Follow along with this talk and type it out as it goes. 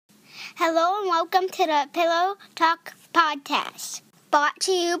Hello and welcome to the Pillow Talk Podcast, brought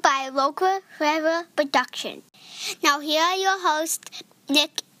to you by Local Forever Production. Now here are your hosts,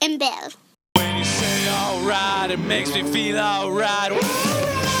 Nick and Bill. When you say alright, it makes me feel alright.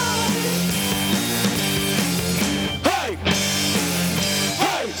 Hey!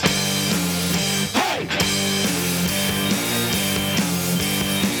 Hey! Hey!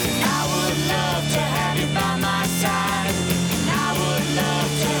 I would love to have you by my side. I would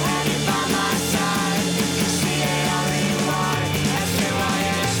love to have you by my side.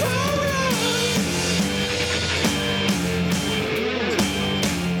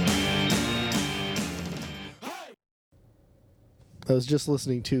 I was just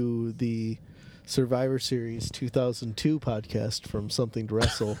listening to the Survivor Series 2002 podcast from Something to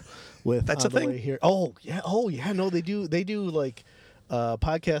Wrestle with That's on a the thing? way here. Oh yeah. No, they do like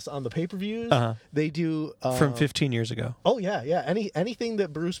podcasts on the pay-per-views. Uh-huh. They do From 15 years ago. Oh yeah. Anything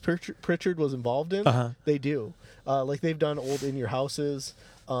that Bruce Pritchard was involved in, Uh-huh. they do. Like they've done old In Your Houses.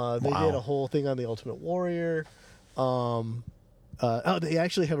 They did a whole thing on the Ultimate Warrior. They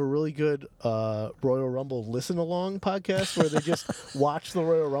actually have a really good Royal Rumble listen-along podcast where they just watch the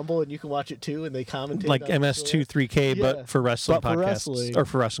Royal Rumble, and you can watch it too, and they commentate. Like on it. MS23K, Yeah. but for wrestling But for podcasts. wrestling. Or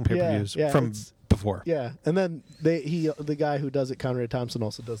for wrestling pay-per-views Yeah, from it's- before. Yeah, and then the guy who does it, Conrad Thompson,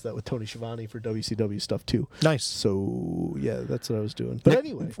 also does that with Tony Schiavone for WCW stuff too. Nice. So yeah, that's what I was doing. But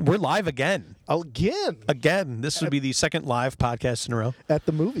anyway, We're live again. again This would be the second live podcast in a row. at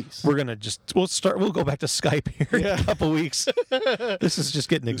the movies. We're gonna we'll go back to Skype here in a couple weeks. This is just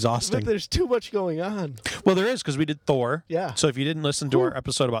getting But exhausting. there's too much going on. Well, there is, because we did Thor. Yeah. So if you didn't listen to our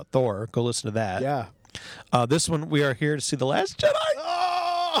episode about Thor, go listen to that. Yeah. This one, we are here to see The Last Jedi.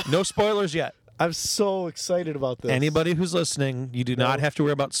 Oh! No spoilers yet. I'm so excited about this. Anybody who's listening, you do not have to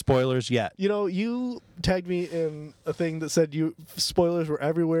worry about spoilers yet. You know, you tagged me in a thing that said spoilers were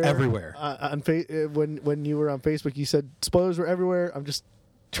everywhere. Everywhere. When you were on Facebook, you said spoilers were everywhere. I'm just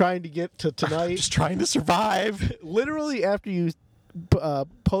trying to get to tonight. Just trying to survive. Literally, after you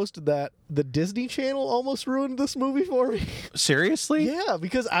posted that, the Disney Channel almost ruined this movie for me. Seriously? Yeah,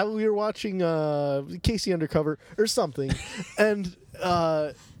 because we were watching Casey Undercover or something, and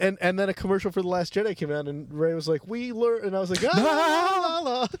then a commercial for The Last Jedi came out, and Ray was like, "We learn," and I was like, "Ah,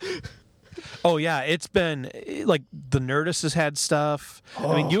 la, la, la." Oh yeah, it's been like the Nerdist has had stuff.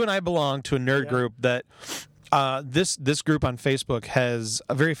 I mean, you and I belong to a nerd group that this group on Facebook has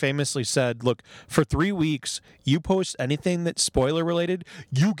very famously said, "Look, for 3 weeks, you post anything that's spoiler related,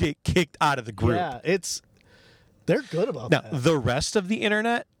 you get kicked out of the group." Yeah, they're good about Now, that. the rest of the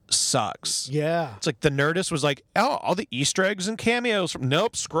internet sucks. Yeah. It's like the Nerdist was like, "Oh, all the Easter eggs and cameos."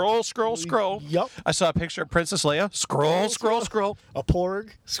 Nope. Scroll. Yup. I saw a picture of Princess Leia. Scroll. A porg.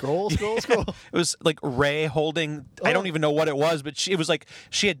 Scroll. It was like Ray holding, I don't even know what it was, but it was like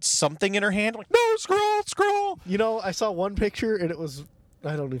she had something in her hand. Like, no, scroll. You know, I saw one picture, and it was.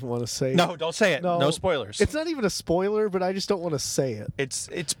 I don't even want to say. No, don't say it. No spoilers. It's not even a spoiler, but I just don't want to say it.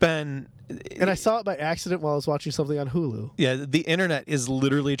 It's been. And I saw it by accident while I was watching something on Hulu. Yeah, the internet is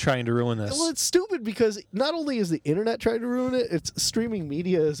literally trying to ruin this. Well, it's stupid because not only is the internet trying to ruin it, it's streaming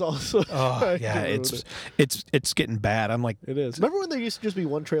media is also. Oh trying to yeah, ruin it's getting bad. I'm like, it is. Remember when there used to just be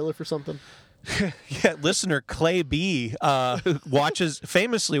one trailer for something? yeah, listener Clay B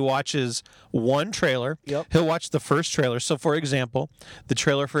famously watches one trailer. Yep. He'll watch the first trailer. So, for example, the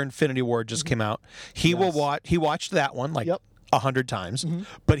trailer for Infinity War just came out. He watched that one like 100 times,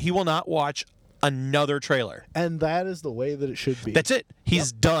 but he will not watch another trailer. And that is the way that it should be. That's it.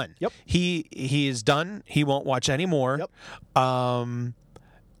 He's done. Yep. He is done. He won't watch any more. Yep.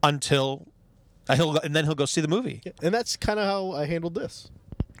 Until then he'll go see the movie. And that's kind of how I handled this.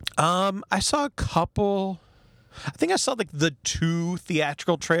 I saw a couple. I think I saw like the 2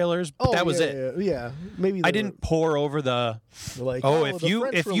 theatrical trailers, but that was it. Yeah. Maybe I didn't pour over the. like. if the you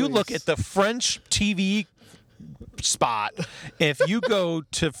French look release. at the French TV spot, if you go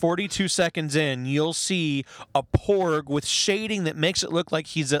to 42 seconds in, you'll see a porg with shading that makes it look like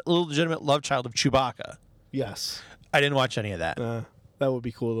he's a legitimate love child of Chewbacca. Yes. I didn't watch any of that. That would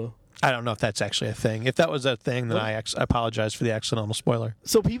be cool though. I don't know if that's actually a thing. If that was a thing, then I apologize for the accidental spoiler.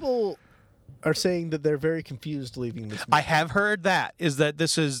 So people are saying that they're very confused leaving this movie. I have heard that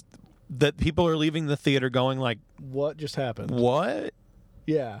that people are leaving the theater going like, What just happened? what?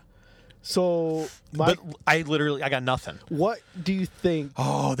 Yeah. So, But I got nothing. what do you think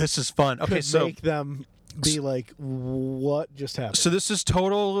Oh, this is fun. Okay, could so make them be like, what just happened? so this is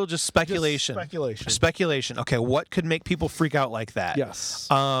total just speculation. Speculation. Okay, what could make people freak out like that? Yes.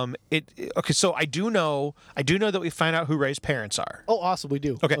 Okay, so I do know that we find out who Ray's parents are. Oh, awesome. We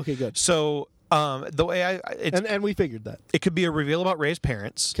do. Okay. Okay, good. So The way And we figured that. it could be a reveal about Rey's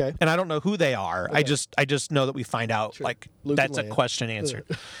parents. Okay. And I don't know who they are. I Okay. just know that we find out like Luke that's a and Leia. question answered.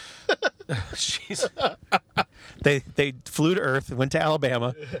 Jeez. They flew to Earth, went to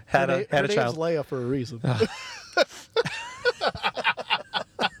Alabama, had Her a name's child. Leia for a reason.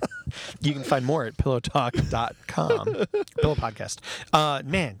 You can find more at pillowtalk.com. Pillow podcast.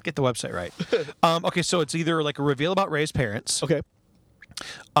 Man, get the website right. Okay, so it's either like a reveal about Rey's parents. Okay.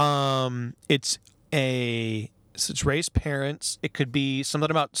 It's Rey's parents. It could be something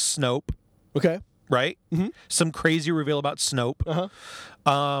about Snoke, Okay. right? Mm-hmm. Some crazy reveal about Snoke.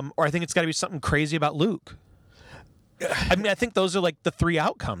 Or I think it's got to be something crazy about Luke. I mean, I think those are like the three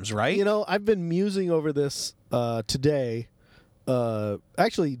outcomes, right? You know, I've been musing over this today.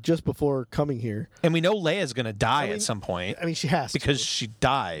 Actually, just before coming here. And we know Leia's going to die at some point I mean, she has because to, she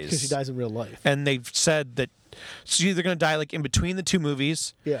dies. because she dies in real life. And they've said that she's either going to die like in between the two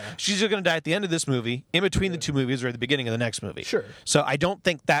movies. Yeah. She's either going to die at the end of this movie, in between the two movies, or at the beginning of the next movie. Sure. So I don't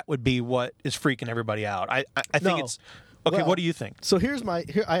think that would be what is freaking everybody out. I think No. it's okay. Well, what do you think? So here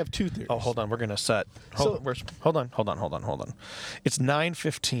I have two theories. Oh, hold on. We're gonna set. Hold on. It's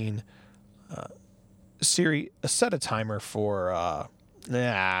 9:15. Siri, set a timer for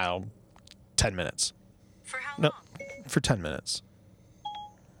 10 minutes. For how No, long? for 10 minutes.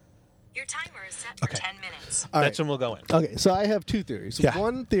 Your timer is set for Okay. 10 minutes. All That's right. when we'll go in. Okay, so I have two theories. Yeah.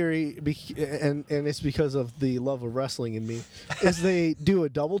 One theory, and it's because of the love of wrestling in me, is they do a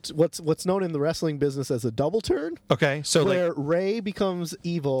double. What's known in the wrestling business as a double turn, Okay, so where like, Rey becomes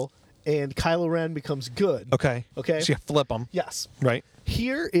evil and Kylo Ren becomes good. okay, Okay. so you flip them, Yes. right?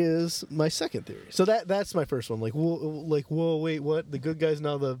 Here is my second theory. So that's my first one. Like, whoa, wait, what? The good guy's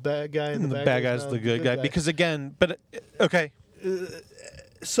now the bad guy, and The bad guy's the good guy. Because again, but okay,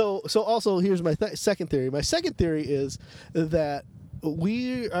 So also here's my second theory. My second theory is that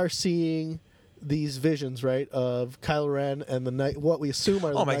we are seeing these visions, right, of Kylo Ren and the night. What we assume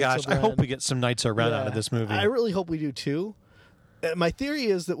are the oh my Knights gosh, of I Ren. hope we get some Knights of Ren out of Yeah. this movie. I really hope we do too. My theory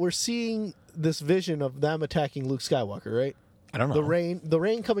is that we're seeing this vision of them attacking Luke Skywalker, right? I don't know. The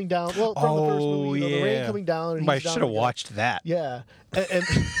rain coming down. Well, from the first movie, the rain coming down. And I he's down should have again. watched that. Yeah, and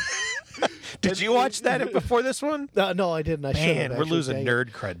Did you watch that before this one? no, I didn't. I should have. Man, we're actually, losing dang it.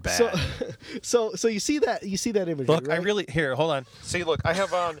 nerd cred bad. So you see that imagery. Look, I right? really here. Hold on. See, look, I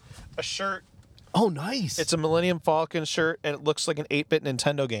have on a shirt. Oh, nice. It's a Millennium Falcon shirt, and it looks like an 8-bit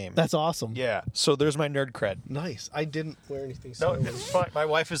Nintendo game. That's awesome. Yeah. So there's my nerd cred. Nice. I didn't wear anything. No, Star it's Wars. fine. My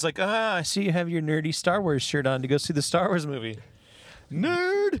wife is like, I see you have your nerdy Star Wars shirt on to go see the Star Wars movie.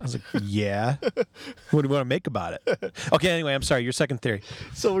 Nerd. I was like, yeah. What do you want to make about it? Okay, anyway, I'm sorry. Your second theory.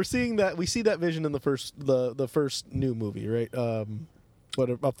 So we see that vision in the first new movie, right?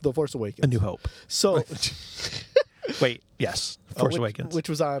 The Force Awakens. A New Hope. So Wait, yes. Force Awakens. which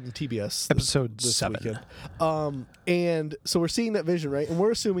was on TBS Episode this 7. weekend. And so we're seeing that vision, right? And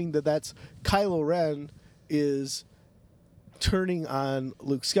we're assuming that that's Kylo Ren is turning on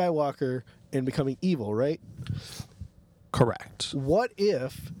Luke Skywalker and becoming evil, right? Correct. What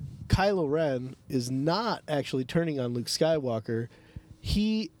if Kylo Ren is not actually turning on Luke Skywalker?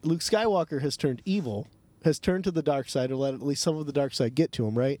 Luke Skywalker has turned evil, has turned to the dark side, or let at least some of the dark side get to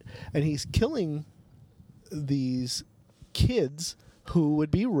him, right? And he's killing these kids who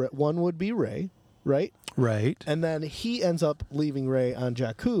would be one would be Rey, right? Right. And then he ends up leaving Rey on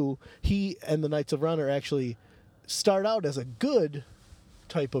Jakku. He and the Knights of Ren are actually start out as a good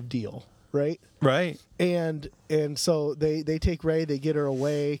type of deal, right? Right. And so they take Rey, they get her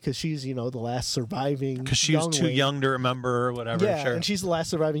away because she's the last surviving. Because she was too youngling. young to remember or whatever. Yeah, Sure. and she's the last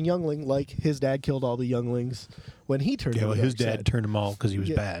surviving youngling. Like his dad killed all the younglings when he turned. Yeah, to well, the his dark dad side. turned them all because he was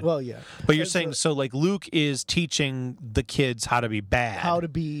Yeah, bad. Well, yeah. But you're And saying so like Luke is teaching the kids how to be bad. how to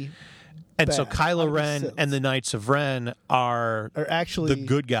be and so bad, how Kylo to be Ren Sith. and the Knights of Ren are actually the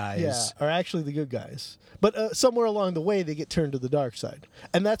good guys. Yeah, are actually the good guys. But somewhere along the way, they get turned to the dark side,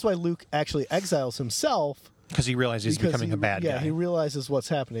 and that's why Luke actually exiles himself because he realizes he's because becoming a bad yeah, guy. he realizes what's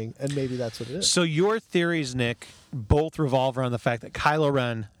happening, and maybe that's what it is. So your theories, Nick, both revolve around the fact that Kylo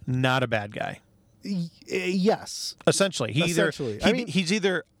Ren not a bad guy. Yes, Essentially, Essentially. he's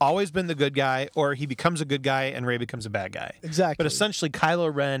either always been the good guy or he becomes a good guy and Rey becomes a bad guy. Exactly. But essentially,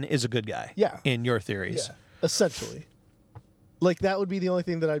 Kylo Ren is a good guy. Yeah. In your theories. yeah, essentially. Like that would be the only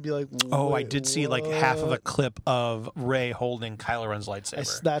thing that I'd be like. Oh, I "Wait, did see like half of a what?" clip of Rey holding Kylo Ren's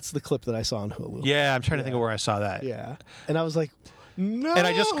lightsaber. That's the clip that I saw on Hulu. Yeah, I'm trying to think of where I saw that. Yeah, and I was like, No. And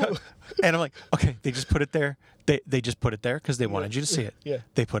I just and I'm like, okay, they just put it there. They just put it there because they wanted you to see it. Yeah.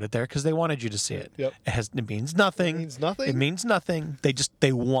 They put it there because they wanted you to see it. Yep. It means nothing. It means nothing? It means nothing.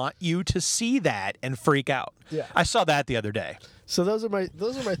 They want you to see that and freak out. Yeah. I saw that the other day. So those are my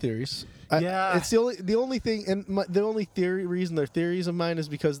theories. Yeah. It's the only thing, and the only reason they're theories of mine is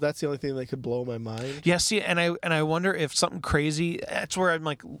because that's the only thing that could blow my mind. Yeah, see, and I wonder if something crazy. That's where I'm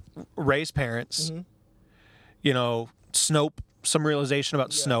like, Ray's parents. Mm-hmm. You know, Snope. Some realization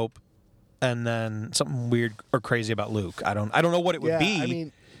about Yeah. Snope, and then something weird or crazy about Luke. I don't know what it would Yeah, be. I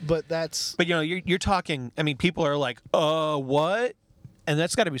mean, but that's but you know, you're talking. I mean, people are like, what? And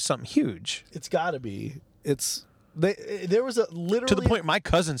that's got to be something huge. it's got to be. There was a literally To the point, my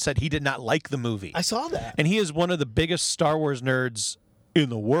cousin said he did not like the movie, I saw that. and he is one of the biggest Star Wars nerds in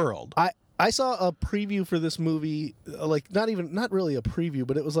the world. I saw a preview for this movie, like not really a preview,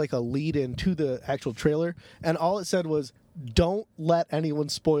 but it was like a lead in to the actual trailer, and all it said was, "Don't let anyone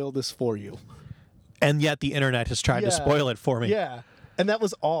spoil this for you." And yet, the internet has tried to Yeah. spoil it for me. Yeah. And that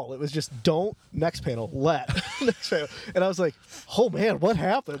was all. It was just don't next panel let next panel. And I was like, "Oh man, what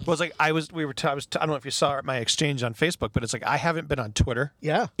happened?" Well, it's like I don't know if you saw my exchange on Facebook, but it's like I haven't been on Twitter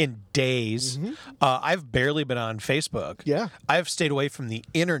Yeah. in days. I've barely been on Facebook. Yeah. I've stayed away from the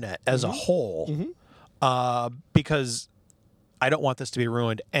internet as a whole because I don't want this to be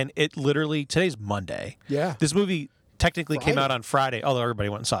ruined. And it literally, today's Monday. Yeah. This movie technically came Friday. out on Friday, although everybody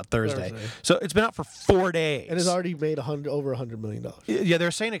went and saw it Thursday. Thursday. So it's been out for 4 days. And it's already made over $100 million. Yeah,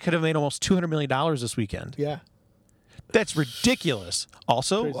 they're saying it could have made almost $200 million this weekend. Yeah. That's ridiculous.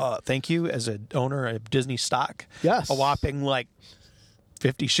 Also, thank you as an owner of Disney stock. Yes. A whopping like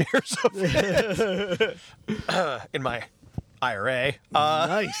 50 shares of it in my IRA.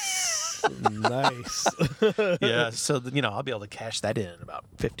 Nice. Nice. Yeah, so I'll be able to cash that in about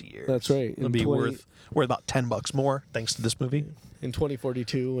 50 years. That's right. It'll In be 20 worth about $10 more thanks to this movie. In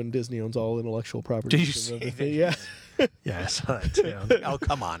 2042, when Disney owns all intellectual property. Did you see that? Yeah. Yeah, I saw that too. Oh,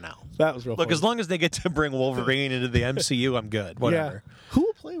 come on now. That was real Look, fun. as long as they get to bring Wolverine into the MCU, I'm good. Whatever. Yeah. Who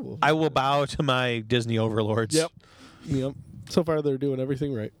will play Wolverine? I will bow to my Disney overlords. Yep. So far, they're doing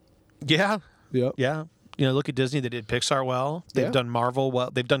everything right. Yeah. Yep. Yeah. Look at Disney. They did Pixar well. They've Yeah. done Marvel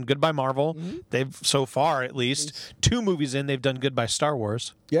well. They've done good by Marvel. They've, so far at least, 2 movies in, they've done good by Star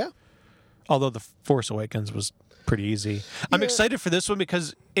Wars. Yeah. Although The Force Awakens was pretty easy. I'm excited for this one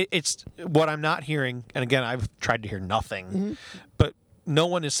because it's what I'm not hearing. And again, I've tried to hear nothing. But no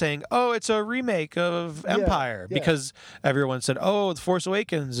one is saying, oh, it's a remake of Empire. yeah. Because everyone said, oh, The Force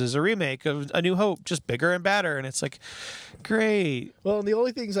Awakens is a remake of A New Hope, just bigger and badder. And it's like, great. Well, and the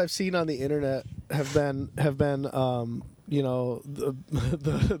only things I've seen on the internet have been the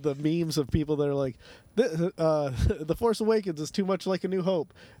memes of people that are like, The Force Awakens is too much like A New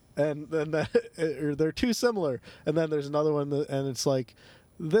Hope, and then or they're too similar, and then there's another one and it's like,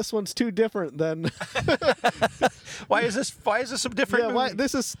 this one's too different than Why is this a different movie? why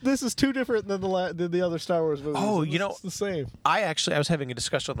this is too different than the other Star Wars movies. Oh, It's the same. I was having a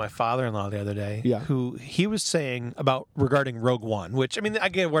discussion with my father-in-law the other day. Yeah. Who he was saying regarding Rogue One, which I mean,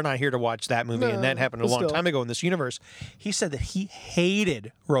 again, we're not here to watch that movie, and that happened a but long still. time ago in this universe. He said that he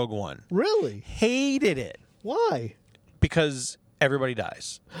hated Rogue One, Really? hated it Why? because everybody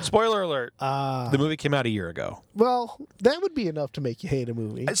dies. Spoiler alert: the movie came out a year ago. Well, that would be enough to make you hate a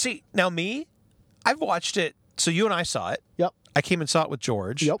movie. See, now I've watched it. So you and I saw it. Yep. I came and saw it with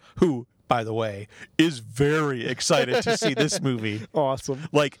George, Yep. who, by the way, is very excited to see this movie. Awesome.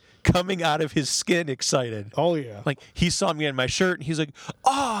 Like coming out of his skin excited. Oh yeah. Like he saw me in my shirt and he's like,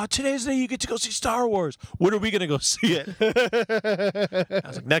 "Oh, today's the day you get to go see Star Wars. When are we gonna go see it?" I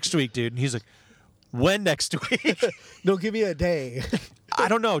was like, "Next week, dude." And he's like, "When next week?" No, give me a day. I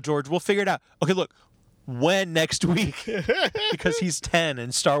don't know, George. We'll figure it out. Okay, look. When next week? Because he's 10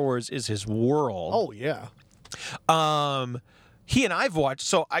 and Star Wars is his world. Oh yeah. He and I've watched.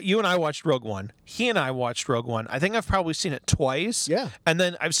 So you and I watched Rogue One. He and I watched Rogue One. I think I've probably seen it twice. Yeah. And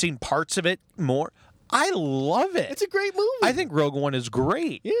then I've seen parts of it more. I love it. It's a great movie. I think Rogue One is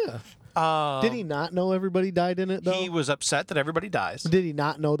great. Yeah. Did he not know everybody died in it though? He was upset that everybody dies. Did he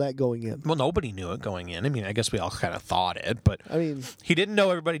not know that going in? Well, nobody knew it going in. I mean, I guess we all kind of thought it, but I mean, he didn't know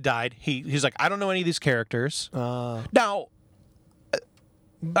everybody died. He's like, I don't know any of these characters. Now,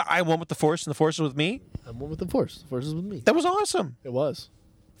 I went with the Force, and the Force was with me. I'm one with the Force. The Force is with me. That was awesome. It was.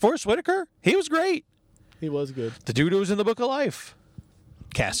 Forrest Whitaker, he was great. He was good. The dude who was in the Book of Life,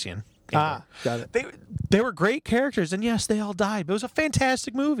 Cassian. Got it. They were great characters, and yes, they all died. But it was a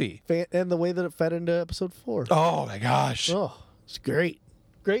fantastic movie. And the way that it fed into Episode 4. Oh my gosh! Oh, it's great.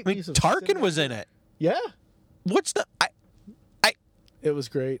 Great I mean, piece of Tarkin cinema. was in it. Yeah. What's the It was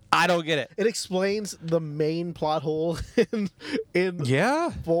great. I don't get it. It explains the main plot hole in Yeah.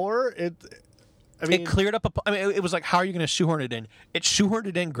 4. I mean, It cleared up. It was like, how are you going to shoehorn it in? It shoehorned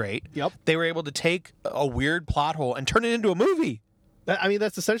it in great. Yep. They were able to take a weird plot hole and turn it into a movie. I mean,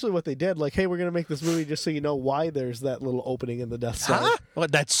 that's essentially what they did. Like, hey, we're going to make this movie just so you know why there's that little opening in the Death Star. Huh? Well,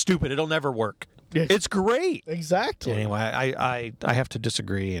 that's stupid. It'll never work. Yeah. It's great. Exactly. Anyway, I have to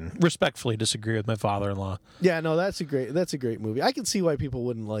disagree and respectfully disagree with my father-in-law. Yeah, no, that's a great movie. I can see why people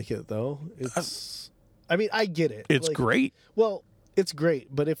wouldn't like it though. I mean, I get it. It's Like, great. Well, it's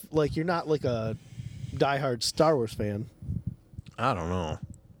great, but if like you're not like a diehard Star Wars fan, I don't know.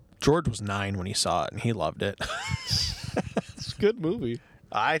 George was 9 when he saw it, and he loved it. it's a good movie.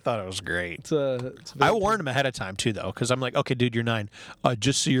 I thought it was great. It's I warned him ahead of time too, though, because I'm like, okay, dude, you're 9.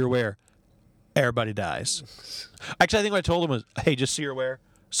 Just so you're aware, everybody dies. Actually, I think what I told him was, hey, just so you're aware,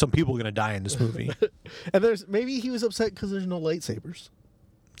 some people are gonna die in this movie. And maybe he was upset because there's no lightsabers.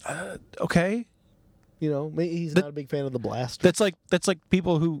 Okay, You know, maybe he's not a big fan of the blaster. that's like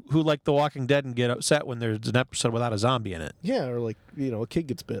people who like The Walking Dead and get upset when there's an episode without a zombie in it. Yeah, or like a kid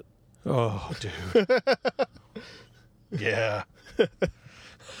gets bit. Oh, dude. Yeah.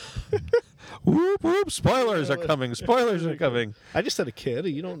 Whoop whoop! Spoilers are coming. Spoilers are coming. I just said a kid.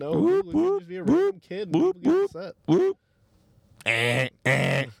 You don't know. Whoop, It could whoop, just be a random whoop, kid. And whoop, people whoop. get upset. Whoop.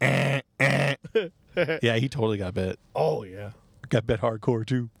 Yeah, he totally got bit. Oh yeah, Got bit hardcore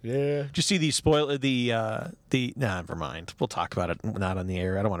too. yeah. Did you see the nah, never mind. We'll talk about it not on the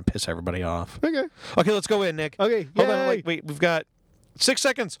air. I don't want to piss everybody off. Okay, Okay, let's go in, Nick. okay. Hold on, yay. wait. We've got 6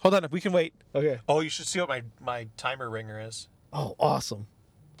 seconds. Hold on, we can wait. Okay. Oh, you should see what my timer ringer is. Oh, awesome.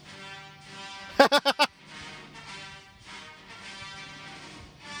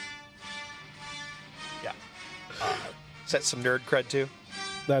 Yeah. Is that some nerd cred too?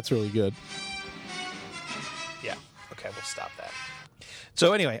 That's really good. Yeah. Okay, we'll stop that.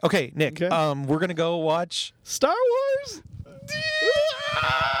 So anyway, okay, Nick. Okay. We're gonna go watch. Star Wars.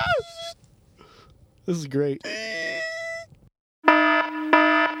 This is great.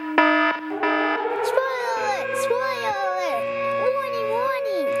 Spoiler!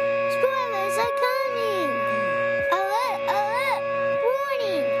 Warning! Spoilers are coming! Alert!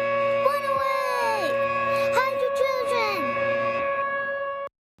 Warning! Run away! Hide your children!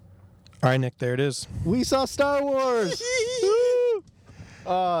 All right, Nick. There it is. We saw Star Wars.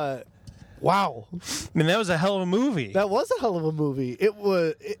 Wow. I mean, that was a hell of a movie. That was a hell of a movie.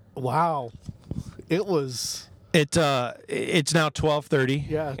 Wow. It was. It's now 12:30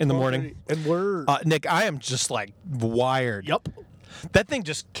 Yeah. in the morning. 12:30. And we're. Nick, I am just like wired. Yep. That thing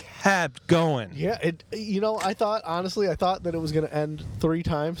just kept going. Yeah. I thought that it was going to end 3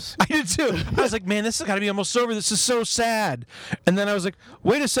 times. I did too. I was like, man, this has got to be almost over. This is so sad. And then I was like,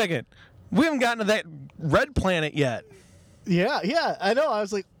 wait a second. We haven't gotten to that red planet yet. Yeah. I know. I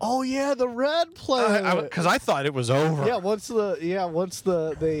was like, oh yeah, the red planet. Because I thought it was over. Yeah. Once the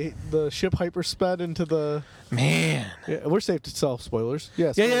ship hypersped into the. Man. Yeah, we're safe to self spoilers.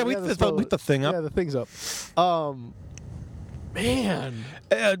 Yes. Yeah, we put the thing up. Yeah, the thing's up. Man,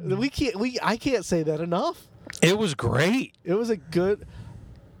 I can't say that enough. It was great. It was a good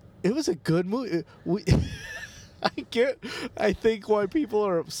movie. I think why people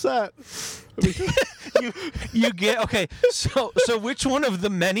are upset. You get okay. So which one of the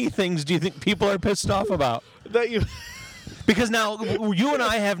many things do you think people are pissed off about? That you. Because now you and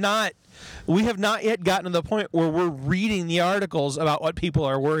I have not yet gotten to the point where we're reading the articles about what people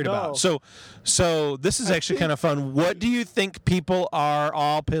are worried No. about. So this is actually kind of fun. What do you think people are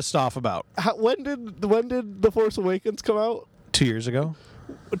all pissed off about? When did The Force Awakens come out? 2 years ago.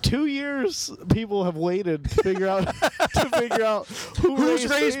 2 years people have waited to figure out Who's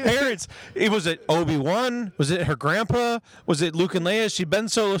Rey's parents? Was it Obi-Wan? Was it her grandpa? Was it Luke and Leia? She Ben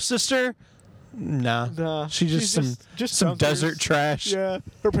Solo's sister? Nah. She's just some downstairs. desert trash. Yeah,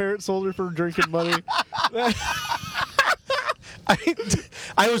 her parents sold her for drinking money.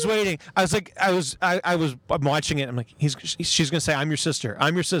 I was waiting. I'm watching it. I'm like, she's gonna say, "I'm your sister.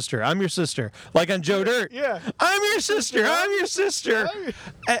 I'm your sister. I'm your sister." Like on Joe Dirt. Yeah. I'm your sister. I'm your sister.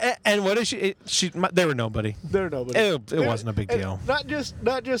 And what is she? They were nobody. They're nobody. It wasn't a big and deal. Not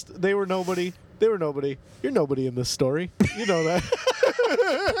just they were nobody. They were nobody. You're nobody in this story. You know that.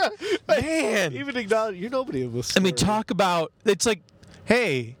 Man. Even acknowledge you're nobody in this I story. mean, talk about. It's like,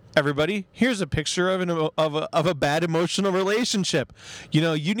 hey, everybody, here's a picture of a bad emotional relationship.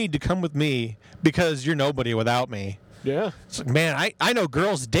 You need to come with me because you're nobody without me. Yeah. It's like, man, I know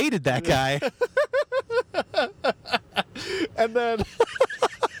girls dated that guy. And then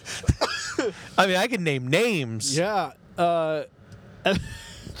I mean, I can name names. yeah, and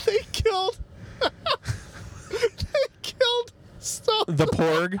they killed So The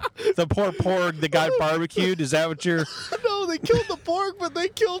porg, the poor porg that got barbecued. Is that what you're? no, they killed the pork, but they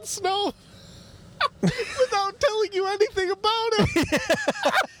killed Snow without telling you anything about it.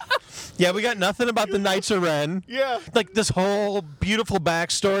 Yeah, we got nothing about the Knights of Ren. Yeah. Like this whole beautiful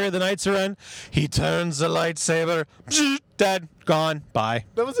backstory of the Knights of Ren. He turns the lightsaber, dead, gone, bye.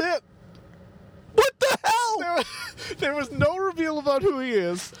 That was it. What the hell? There was no reveal about who he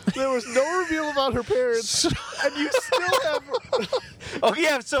is. There was no reveal about her parents. And you still have... Oh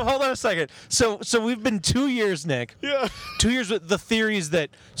yeah, so hold on a second. So we've been 2 years, Nick. Yeah. 2 years with the theories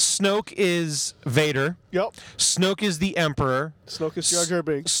that Snoke is Vader. Yep. Snoke is the Emperor. Snoke is Jar Jar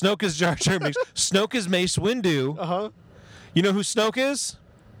Binks. Snoke is Jar Jar Binks. Snoke is Mace Windu. Uh-huh. You know who Snoke is?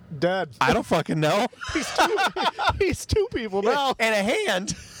 Dad. I don't fucking know. He's two people now. And a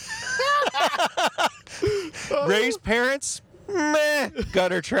hand. Ray's parents, meh,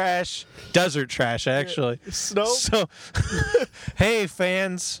 gutter trash, desert trash, actually. Snow. So, hey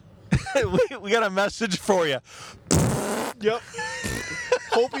fans, we got a message for you. Yep.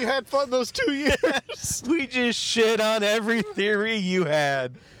 Hope you had fun those 2 years. We just shit on every theory you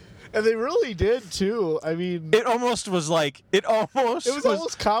had. And they really did, too. I mean, It almost was like it was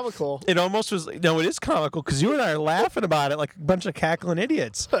almost comical. It almost was. No, it is comical because you and I are laughing about it like a bunch of cackling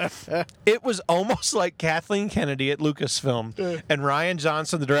idiots. It was almost like Kathleen Kennedy at Lucasfilm and Ryan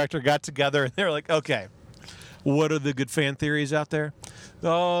Johnson, the director, got together and they were like, okay, what are the good fan theories out there?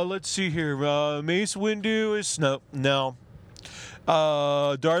 Let's see here. Mace Windu is Snoke. No.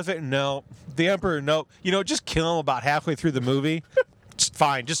 Darth Vader? No. The Emperor? No. You know, just kill him about halfway through the movie. Just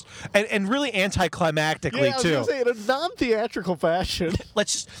fine. Just and really anticlimactically Yeah, I was too. gonna say, in a non-theatrical fashion.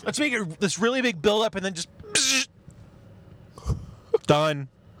 Let's make it this really big build up and then just done.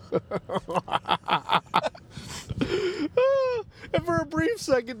 And for a brief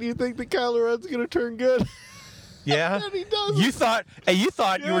second, you think that Kylo Ren's gonna turn good? Yeah. And he does. You thought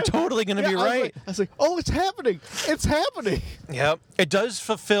you were totally going to be right. I was like, oh, it's happening. It's happening. Yep. It does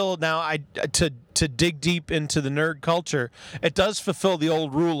fulfill now. To dig deep into the nerd culture, it does fulfill the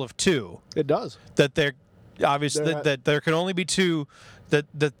old rule of two. It does. That there, obviously, There- that there can only be two. That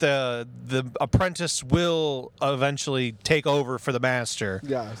the apprentice will eventually take over for the master.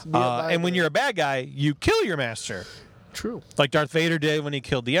 Yes. And when you're a bad guy, you kill your master, true. like Darth Vader did when he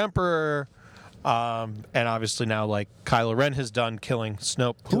killed the Emperor. And obviously now, like Kylo Ren has done, killing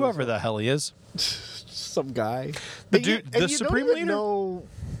Snoke, whoever the hell he is. Some guy. The And dude- you, the and you Supreme don't even Leader? know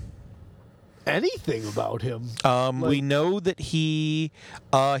anything about him. We know that he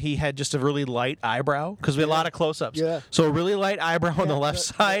had just a really light eyebrow because we had a lot of close-ups. Yeah. So a really light eyebrow on the left the-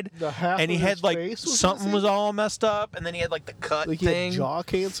 side, the half and he of had his like face was something missing? was all messed up, and then he had like the cut Like he thing. had jaw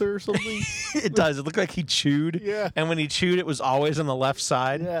cancer or something. It does. It looked like he chewed. Yeah. And when he chewed, it was always on the left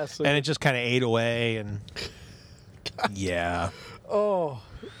side. Yeah, so and you- it just kind of ate away, and yeah. Oh,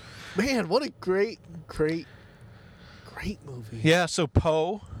 man, what a great movie. Yeah. So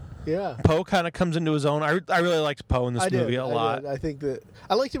Poe Yeah. kind of comes into his own. I really liked Poe in this movie a lot. I think that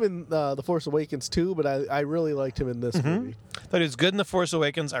I liked him in The Force Awakens too, but I really liked him in this movie. Thought he was good in The Force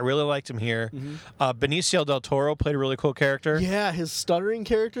Awakens. I really liked him here. Benicio del Toro played a really cool character. Yeah, his stuttering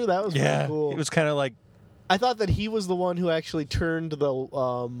character, that was Yeah, pretty cool. it was kind of like I thought that he was the one who actually turned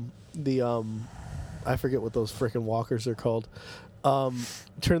the I forget what those frickin' walkers are called.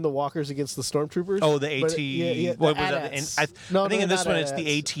 Turned the walkers against the stormtroopers. oh the But AT. yeah, what the was AT-ATs. that? No, I think no, in this not one it's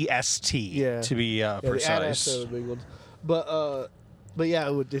the AT-ATs. ATST. Yeah. To be Yeah, the precise. AT-ATs are the big ones. But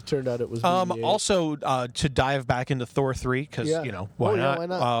yeah, it turned out it was BB-8. Also, to dive back into Thor 3 because Yeah. why Oh, yeah, not? why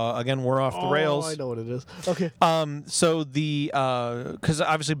not? Again, we're off the rails. I know what it is. Okay. So because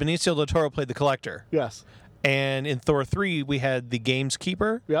obviously Benicio del Toro played the Collector, Yes. and in Thor 3 we had the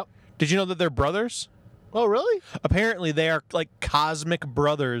Gameskeeper. Yep. Did you know that they're brothers? Oh, really? Apparently, they are like cosmic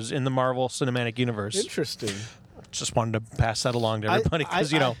brothers in the Marvel Cinematic Universe. Interesting. Just wanted to pass that along to everybody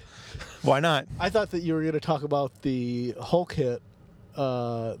because why not? I thought that you were going to talk about the Hulk hit,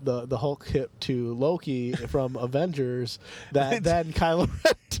 the Hulk hit to Loki from Avengers that then Kylo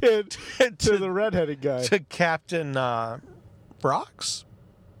Ren did to the redheaded guy. To Captain Brox.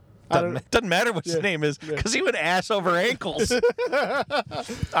 I don't- Doesn't matter what Yeah, his name is yeah. because he went ass over ankles.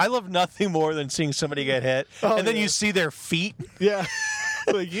 I love nothing more than seeing somebody get hit and then yeah. you see their feet. Yeah.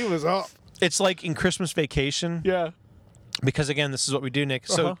 Like he was up. It's like in Christmas Vacation. Yeah. Because again, this is what we do, Nick.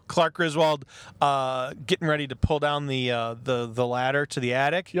 So Uh-huh. Clark Griswold getting ready to pull down the ladder to the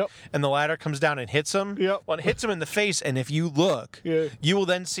attic. Yep. And the ladder comes down and hits him. Yep. Well, it hits him in the face, and if you look, Yeah. you will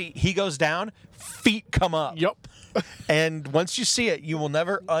then see he goes down, feet come up. Yep. And once you see it, you will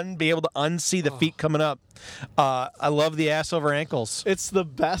never be able to unsee the feet coming up. I love the ass over ankles. It's the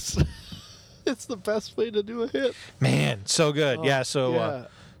best. It's the best way to do a hit. Man, so good. Oh, So yeah.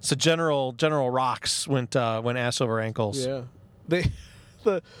 so General Rocks went ass over ankles. Yeah.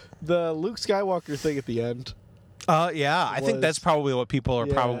 The Luke Skywalker thing at the end. Yeah, I think that's was- probably what people are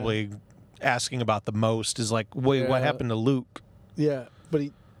Yeah. probably asking about the most is like, wait, what Yeah. happened to Luke? Yeah, but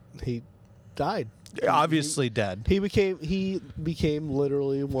he died. Obviously dead. He became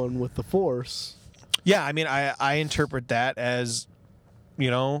literally one with the Force. Yeah, I mean, I interpret that as,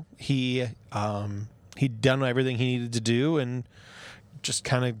 he'd done everything he needed to do and just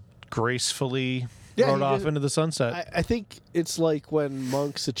kind of gracefully Yeah, rode he off did- into the sunset. I think it's like when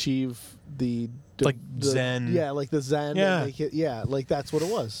monks achieve the Like Zen. Yeah, like the Zen. Yeah. Like that's what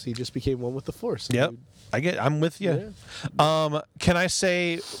it was. He just became one with the Force. and Yep, he- I'm with you. Can I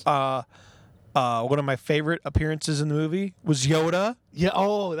say one of my favorite appearances in the movie was Yoda? Yeah.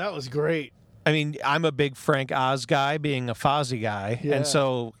 Oh, that was great. I mean, I'm a big Frank Oz guy, being a Fozzie guy, Yeah. and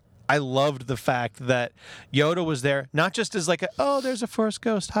so I loved the fact that Yoda was there, not just as like, there's a Force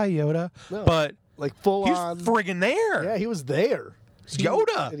ghost, hi Yoda, No. but Like full he's on. friggin' there. Yeah, he was there.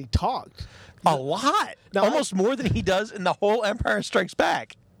 Yoda. And he talked. A lot, Now, almost more than he does in the whole Empire Strikes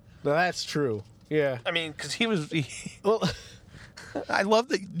Back. No, that's true. Yeah. I mean, because he was. Well, I love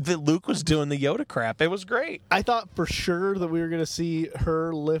that Luke was doing the Yoda crap. It was great. I thought for sure that we were going to see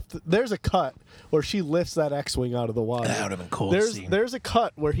her lift. There's a cut where she lifts that X-wing out of the water. That would've been cool to see. There's a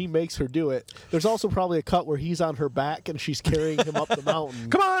cut where he makes her do it. There's also probably a cut where he's on her back and she's carrying him up the mountain.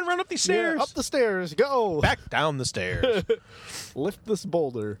 Come on, run up these Yeah, stairs. up the stairs. Go. Back down the stairs. Lift this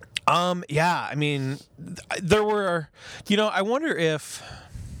boulder. Yeah, I mean, there were, I wonder if,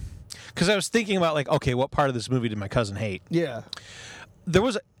 because I was thinking about like, okay, what part of this movie did my cousin hate? Yeah. There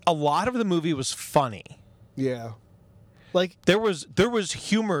was a lot of the movie was funny. Yeah. Like, There was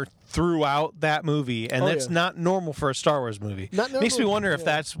humor throughout that movie, and Oh, that's yeah. not normal for a Star Wars movie. Not Makes me normal, wonder if yeah.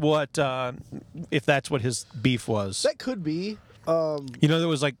 that's what his beef was. that could be. There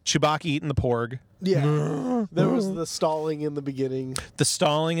was like Chewbacca eating the porg, Yeah. There was the stalling in the beginning. the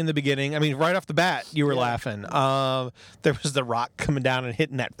stalling in the beginning. I mean, right off the bat, you were laughing. There was the Rock coming down and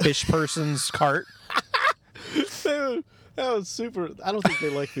hitting that fish person's cart. That was super. I don't think they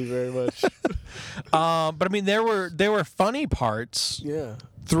liked me very much. But I mean, there were funny parts Yeah.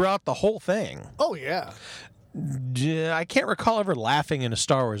 throughout the whole thing. Oh, yeah. I can't recall ever laughing in a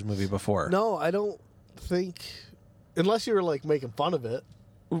Star Wars movie before. No, I don't think. Unless you were like making fun of it.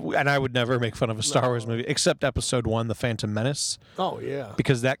 And I would never make fun of a Star Wars movie except Episode 1, The Phantom Menace, Oh, yeah.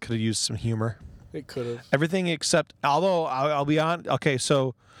 because that could have used some humor. It could have. Everything except, although I'll be on. Okay,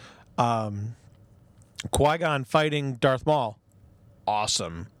 so Qui-Gon fighting Darth Maul,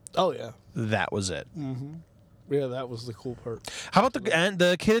 awesome. Oh, yeah. That was it. Yeah, that was the cool part. How about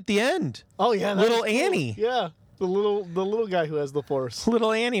the kid at the end? Oh, yeah. that Little was cool. Annie. Yeah. The little guy who has the Force.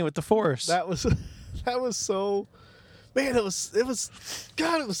 Little Annie with the Force. That was so. Man, it was.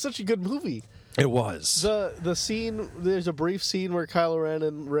 God, it was such a good movie. it was. The scene. There's a brief scene where Kylo Ren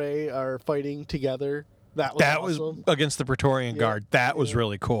and Rey are fighting together. That was was awesome. against the Praetorian Guard. That was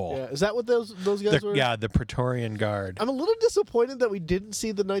really cool. Yeah, is that what those guys were? Yeah, the Praetorian Guard. I'm a little disappointed that we didn't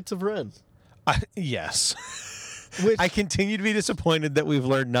see the Knights of Ren. Yes. Which I continue to be disappointed that we've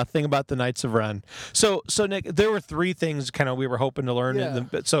learned nothing about the Knights of Ren. So Nick, there were three things kind of we were hoping to learn. Yeah.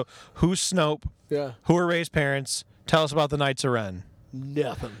 So who's Snope? yeah, Who are Rey's parents? Tell us about the Knights of Ren.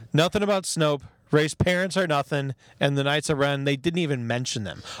 nothing. Nothing about Snope. Rey's parents are nothing, and the Knights of Ren, they didn't even mention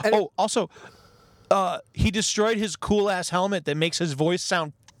them. Also, he destroyed his cool ass helmet that makes his voice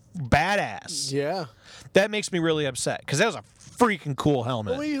sound badass. Yeah. That makes me really upset because that was a freaking cool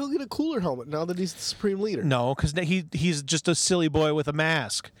helmet. Well, maybe he'll get a cooler helmet now that he's the Supreme Leader. No, because he's just a silly boy with a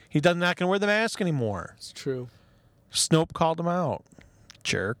mask. He's not going to wear the mask anymore. It's true. Snope called him out.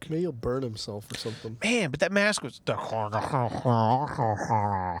 Jerk. Maybe he'll burn himself or something. Man, but that mask was. You're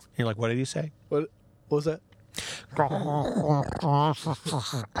like, what did he say? What was that?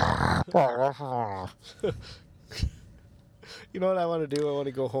 You know what I want to do? I want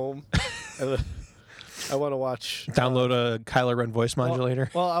to go home. And I want to watch. Download a Kylo Ren voice modulator.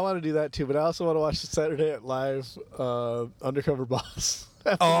 Well, I want to do that too, but I also want to watch the Saturday Night Live Undercover Boss.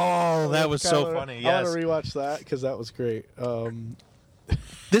 Oh, that was so Kylo- funny. I Yes. want to rewatch that because that was great.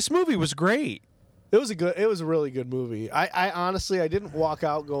 This movie was great. It was a really good movie. I honestly, I didn't walk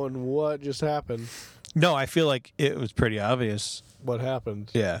out going, "What just happened? No, I feel like it was pretty obvious. What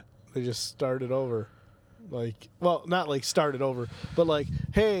happened?" Yeah. They just started over. Like, well, not like started over, but like,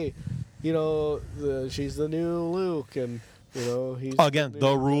 hey, she's the new Luke, and he's Again,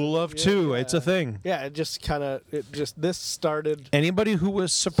 the rule of two. Yeah. It's a thing. Yeah, this started. Anybody who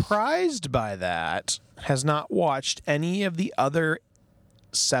was surprised by that has not watched any of the other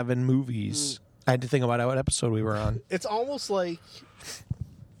 7 movies. I had to think about what episode we were on. It's almost like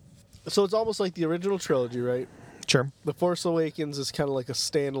the original trilogy, right? Sure. The Force Awakens is kind of like a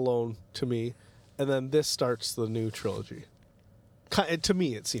standalone to me, and then this starts the new trilogy. To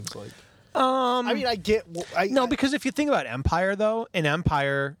me, it seems like. I mean, I get. No, because if you think about Empire, though, in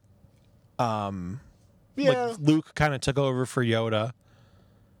Empire, yeah, like Luke kind of took over for Yoda.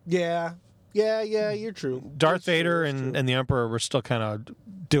 yeah, you're true. Darth That's true, Vader that's true. and the Emperor were still kind of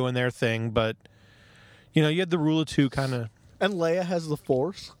doing their thing, but you had the rule of 2 kind of. And Leia has the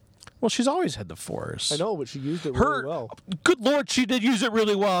Force. Well, she's always had the Force. I know, but she used it Her, really well. good Lord, she did use it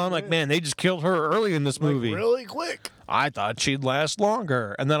really well. I'm like, man, they just killed her early in this movie. Like, really quick. I thought she'd last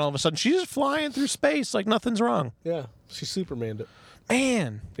longer, and then all of a sudden she's just flying through space like nothing's wrong. Yeah, she Supermaned it.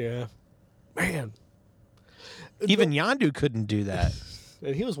 Man, Yeah, man. even Yondu couldn't do that.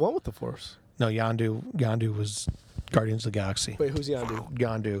 And he was one with the Force. No, Yondu was Guardians of the Galaxy. Wait, who's Yondu?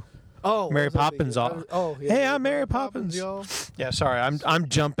 Yondu. Oh, what Mary was I Poppins. thinking? Yeah. Hey, I'm Mary Poppins. y'all. Yeah, sorry, I'm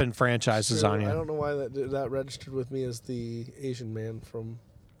jumping franchises Sure, on you. I don't know why that registered with me as the Asian man from.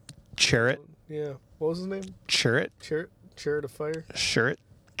 Chirrut, Yeah, what was his name? Chirrut, Chariot of Fire. Chirrut,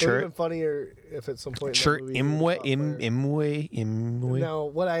 It would have been Chirrut, funnier if at some point. in that Chirrut, movie he caught fire. Imwe. Now,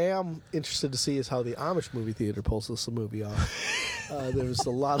 what I am interested to see is how the Amish movie theater pulls this movie off. There's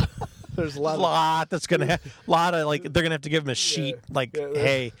a lot of. That's gonna lot of like they're gonna have to give him a sheet like, Yeah,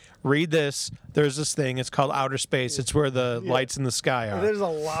 hey, read this. There's this thing. It's called outer space. It's where the lights in the sky are. There's a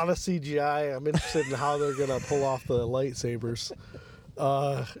lot of CGI. I'm interested in how they're gonna pull off the lightsabers.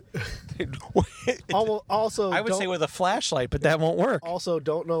 Also, I would say don't- with a flashlight, but that won't work. Also,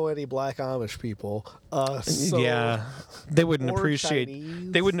 don't know any black Amish people. So Yeah, they wouldn't or appreciate.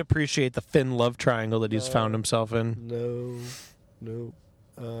 Chinese. They wouldn't appreciate the Finn love triangle that he's found himself in. No.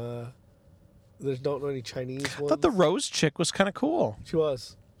 There's don't know any Chinese I ones. thought the Rose chick was kind of cool. She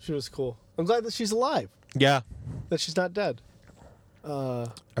was cool. I'm glad that she's alive. Yeah, That she's not dead. I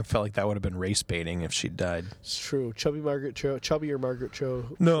felt like that would have been race baiting if she died. It's true. Chubbier Margaret Cho.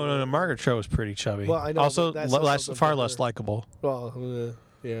 No. Margaret Cho was pretty chubby. Well, I know, Also, but that says something far about less her. likable. Well,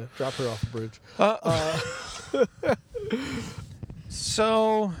 yeah, drop her off the bridge.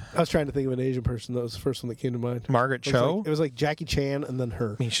 So I was trying to think of an Asian person. That was the first one that came to mind. Margaret It was Cho. like- it was like Jackie Chan and then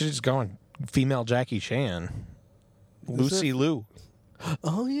her. I mean, she's just going female Jackie Chan. Lucy Liu.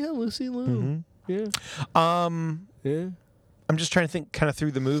 Oh yeah, Lucy Liu. Mm-hmm. Yeah. Yeah. I'm just trying to think kind of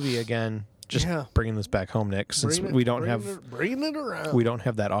through the movie again. Just Yeah. bringing this back home, Nick, since Bringing we don't have it around. we don't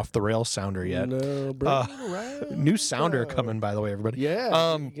have that off the rails sounder yet. No, bring it around. New sounder coming, by the way, everybody.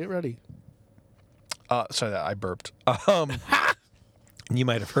 Yeah. Get ready. Sorry, that I burped. You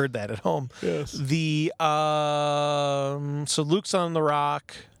might have heard that at home. Yes. The so Luke's on the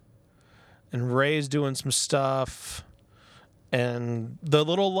rock, and Rey's doing some stuff, and the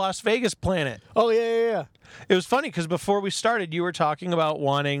little Las Vegas planet. Oh yeah. It was funny because before we started, you were talking about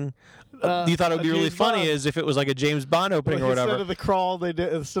wanting. You thought it would be a really James funny Bond. as if it was like a James Bond opening or Instead whatever. of the crawl, they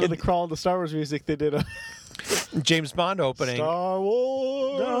did instead of the crawl in the Star Wars music, they did a James Bond opening Star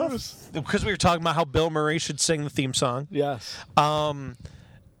Wars. because we were talking about how Bill Murray should sing the theme song. Yes,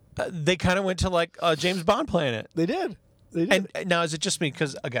 They kind of went to like a James Bond planet. they did. They did. And now, is it just me?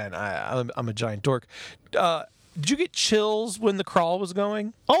 Because again, I'm a giant dork. Did you get chills when the crawl was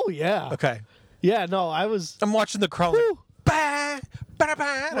going? Oh yeah. Okay, Yeah. No, I was. I'm watching the crawl. Like, Whew. bah, bah,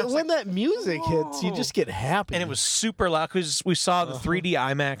 bah, and I was When like, that music hits, you just get happy. and it was super loud because we saw the 3D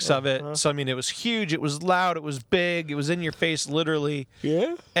IMAX of it. So I mean, it was huge. It was loud. It was big. It was in your face, literally.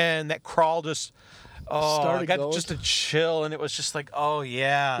 yeah. And that crawl just. Oh, I Started got going. just a chill, and it was just like, oh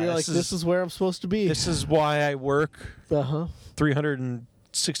yeah, You're like, this is where I'm supposed to be. this is why I work Uh huh.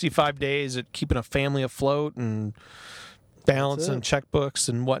 365 days at keeping a family afloat and balancing checkbooks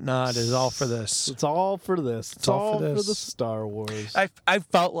and whatnot is all for this. It's all for this. It's all all for for this. the Star Wars. I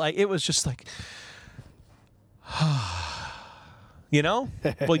felt like it was just like,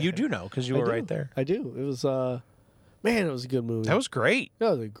 well, you do know because you were right there. I do. It was man, it was a good movie. That was great. That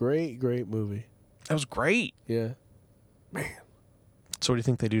was a great movie. That was great. Yeah. So what do you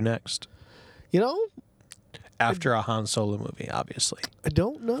think they do next? You know, After a Han Solo movie, obviously. I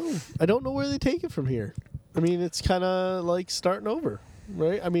don't know. I don't know where they take it from here. I mean, it's kind of like starting over,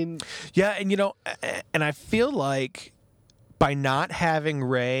 right? I mean, Yeah, and I feel like by not having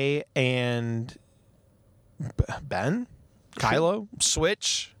Rey and Ben, Kylo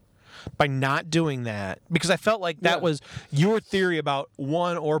switch, by not doing that, because I felt like that Yeah. was your theory about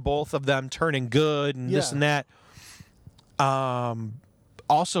one or both of them turning good and this Yeah. and that.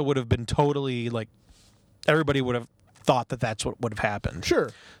 Also would have been totally like everybody would have thought that that's what would have happened.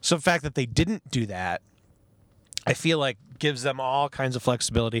 sure. So the fact that they didn't do that, I feel like gives them all kinds of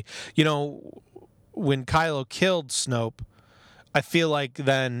flexibility. You know, when Kylo killed Snoke, I feel like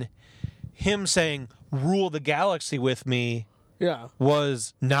then him saying rule the galaxy with me Yeah.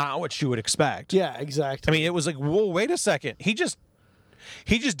 was not what you would expect. Yeah, exactly. I mean, it was like, whoa, wait a second. He just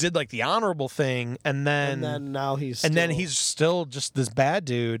did like the honorable thing, and then now he's still just this bad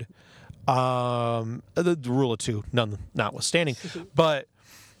dude. The rule of two, none notwithstanding, but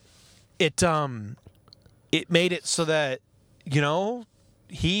it made it so that, you know,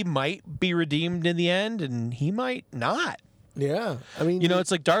 he might be redeemed in the end, and he might not. Yeah. I mean, You know,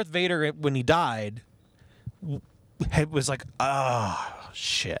 it's like Darth Vader when he died. It was like, oh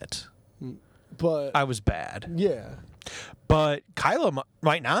shit, but I was bad. yeah. But Kylo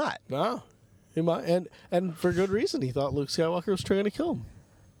might not. No. He might, and for good reason. He thought Luke Skywalker was trying to kill him.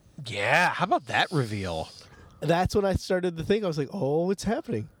 Yeah, how about that reveal? That's when I started to think. I was like, oh, it's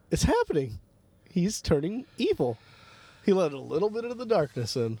happening. It's happening. He's turning evil. He let a little bit of the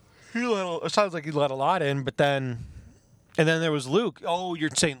darkness in. It sounds like he let a lot in, but then, and then there was Luke. Oh, you're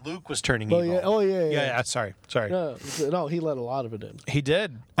saying Luke was turning Oh evil? yeah. Oh yeah. Yeah. Sorry. No, he let a lot of it in. He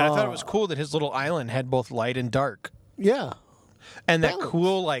did, and I thought it was cool that his little island had both light and dark, Yeah. and that Balance.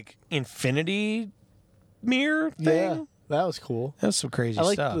 cool like infinity mirror thing. Yeah. That was cool. That's some crazy I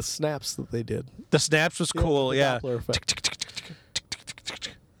like stuff. the snaps that they did. The snaps was cool. the Yeah, Doppler effect.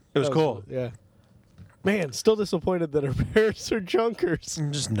 it was That cool. Yeah. Man, still disappointed that our parents are junkers.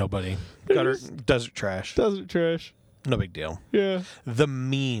 Just nobody. Gutter, desert trash. Desert trash. No big deal. Yeah. The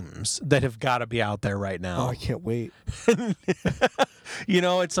memes that have got to be out there right now. Oh, I can't wait. You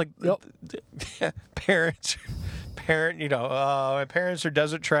know, it's like Yep. parents, you know, my parents are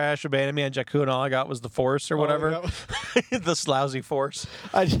desert trash, abandoned me on Jakku, and all I got was the Force or whatever. yeah. The lousy Force.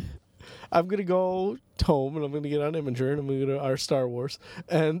 I'm going to go home and I'm going to get on Imager and I'm going to go to our Star Wars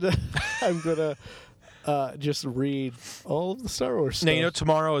and I'm going to just read all of the Star Wars stuff. Now, you know,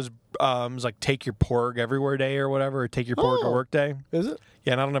 tomorrow is like take your porg everywhere day or whatever, or take your porg to Oh. work day. Is it?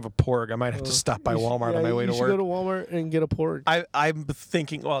 Yeah, and I don't have a porg. I might have to stop by You should- Walmart yeah, on my way you to should work. go to Walmart and get a porg. I'm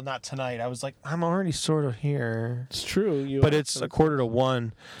thinking, well, not tonight. I was like, I'm already sort of here. It's true. But it's a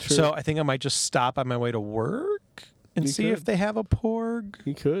 1:45, True. so I think I might just stop on my way to work and You see if could. they have a porg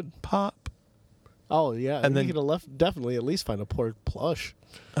You could. pop. Oh, yeah. And And then- you could definitely at least find a porg plush.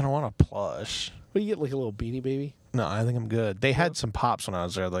 I don't want a plush. But you get like a little Beanie Baby. No, I think I'm good. They had some pops when I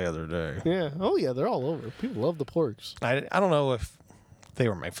was there the other day. Yeah. Oh, yeah. They're all over. People love the porgs. I don't know if they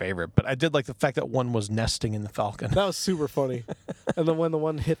were my favorite, but I did like the fact that one was nesting in the Falcon. That was super funny. And then when the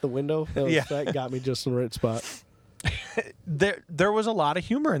one hit the window, Yeah. that got me just in the right spot. There was a lot of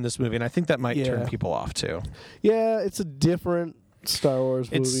humor in this movie, and I think that might turn Yeah. people off too. Yeah, it's a different Star Wars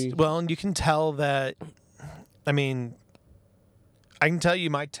movie. It's well, and you can tell that. I mean, I can tell you,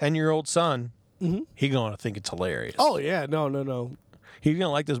 my 10-year-old son, he's going to think it's hilarious. Oh yeah, no. He's going to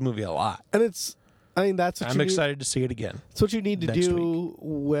like this movie a lot. And that's what I'm you excited to see it again. Need, it's what you need to next do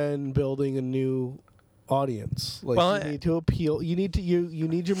when building a new audience. Like Well, you need to appeal. You need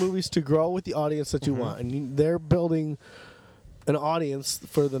your movies to grow with the audience that you want, and they're building an audience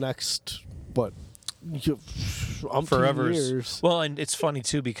for the next Forever. years. Well, and it's funny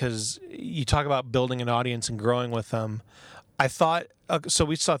too because you talk about building an audience and growing with them. I thought so.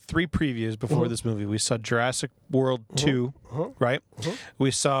 We saw 3 previews before this movie. We saw Jurassic World 2, right? We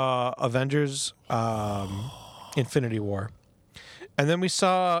saw Avengers: Infinity War, and then we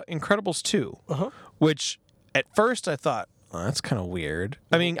saw Incredibles 2, which at first I thought, oh, that's kind of weird.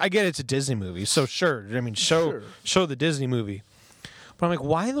 I mean, I get it's a Disney movie, so sure. I mean, show the Disney movie. But I'm like,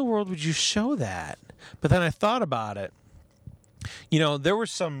 why in the world would you show that? But then I thought about it. You know, there were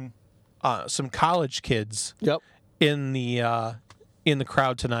some college kids Yep. in the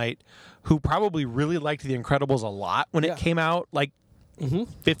crowd tonight who probably really liked The Incredibles a lot when Yeah. it came out like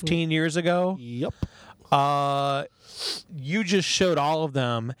 15 years ago. Yep. You just showed all of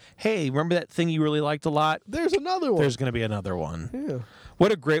them, hey, remember that thing you really liked a lot? There's another one. There's going to be another one. yeah.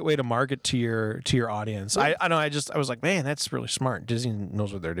 What a great way to market to your audience. I know. I was like, man, that's really smart. Disney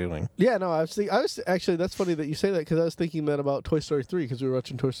knows what they're doing. Yeah, no, I was actually. That's funny that you say that because I was thinking that about Toy Story 3 because we were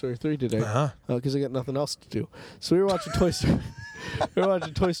watching Toy Story 3 today because I got nothing else to do. So we were watching Toy Story. We were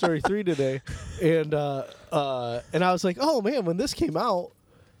watching Toy Story 3 today, and I was like, oh man, when this came out,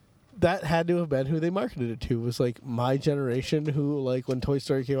 that had to have been who they marketed it to. It was like my generation who like when Toy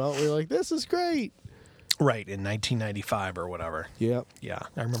Story came out, we were like, this is great. Right, in 1995 or whatever. Yeah, Yeah,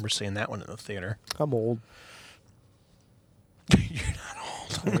 I remember seeing that one in the theater. I'm old. You're not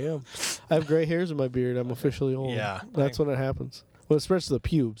old. I am. I have gray hairs in my beard. I'm officially old. Yeah. That's when it happens. When it spreads to the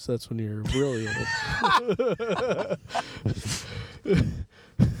pubes, that's when you're really old.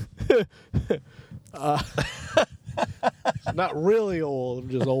 Not really old, I'm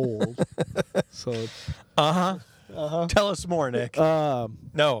just old. So, Tell us more, Nick.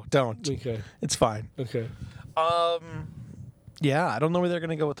 No, don't. okay, It's fine. okay. Yeah, I don't know where they're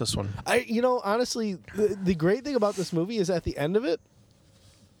gonna go with this one. Honestly, the great thing about this movie is at the end of it,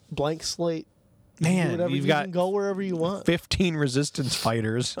 blank slate. You can do Man, whatever, you've you got can go wherever you want. 15 resistance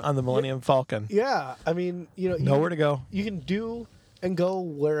fighters on the Millennium Falcon. Yeah, I mean, Nowhere to go. You can do and go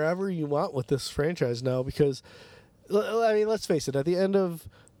wherever you want with this franchise now because, I mean, let's face it. At the end of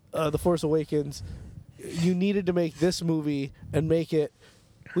The Force Awakens, you needed to make this movie and make it.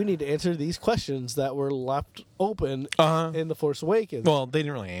 We need to answer these questions that were left open in The Force Awakens. Well, they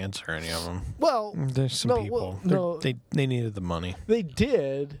didn't really answer any of them. Well, There's some no, people. well, no. They needed the money. they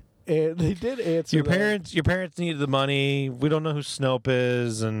did, and they did answer. Your that. parents needed the money. We don't know who Snoke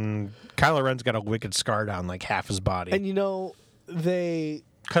is, and Kylo Ren's got a wicked scar down like half his body. And they.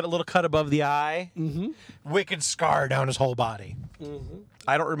 Cut a little cut above the eye. Mm-hmm. Wicked scar down his whole body. Mm-hmm.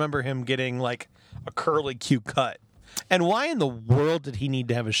 I don't remember him getting like a curly Q cut. And why in the world did he need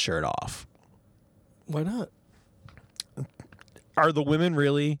to have his shirt off? Why not? Are the women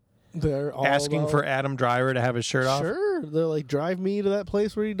really They're all asking about- for Adam Driver to have his shirt off? Sure, they're like, drive me to that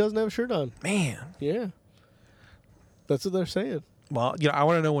place where he doesn't have a shirt on. Man. Yeah, that's what they're saying. Well, I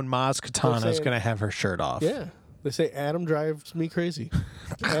want to know when Maz Kanata is saying- going to have her shirt off. Yeah, they say Adam drives me crazy.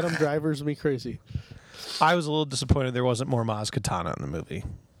 Adam drivers me crazy. I was a little disappointed there wasn't more Maz Kanata in the movie.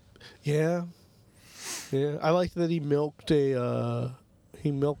 Yeah, yeah. I liked that he milked a.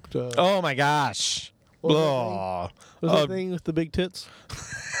 Oh my gosh. What was that Oh. Was that thing with the big tits?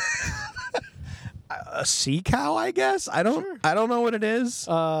 A sea cow, I guess. I don't know what it is.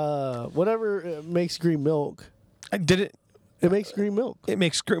 Whatever makes green milk. Did it? It makes green milk. It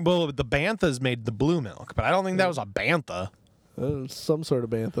makes well. The banthas made the blue milk, but I don't think that was a bantha. Some sort of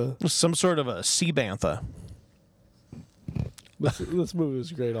bantha. It was some sort of a sea bantha. This movie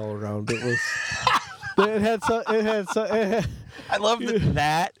was great all around. It was. It had. I love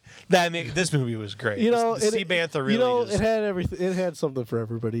that. This movie was great. The sea bantha really. it had everything. It had something for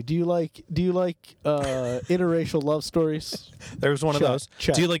everybody. Do you like interracial love stories? There was one of Check, those.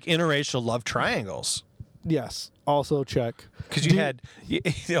 check. Do you like interracial love triangles? Yes. Also check. Because you had.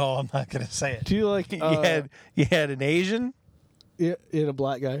 Oh, I'm not gonna say it. Do you like? You had an Asian, in a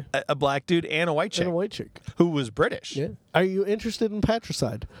black guy a black dude, and a white chick and a white chick. who was British. Yeah. Are you interested in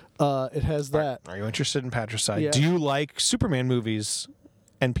patricide? It has that. Are you interested in patricide? Yeah. Do you like Superman movies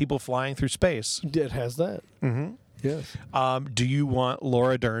and people flying through space? It has that. Mm-hmm. Yes. Do you want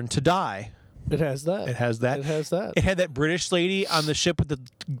Laura Dern to die? It has that. It has that. It has that. It had that British lady on the ship with the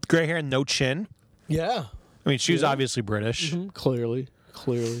gray hair and no chin. Yeah. I mean, she was obviously British. Clearly.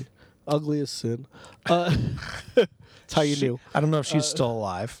 Ugly as sin. That's how you knew. I don't know if she's still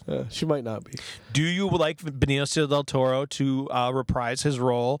alive. She might not be. Do you like Benicio del Toro to reprise his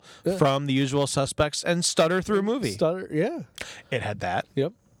role from The Usual Suspects and stutter through a movie? Stutter. Yeah. It had that.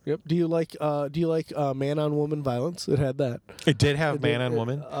 Yep. Do you like man on woman violence? It had that. It did have man on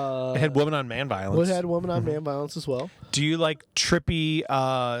woman. It had woman on man violence. It had woman on man violence as well. Do you like trippy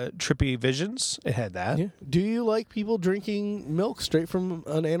visions? It had that. Yeah. Do you like people drinking milk straight from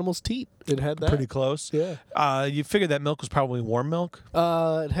an animal's teat? It had that. Pretty close. Yeah. You figured that milk was probably warm milk.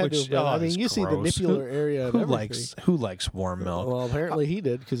 It had Which- to. Have been. I mean, it's you see the gross. nippular area. And Who everything. likes warm milk? Well, apparently he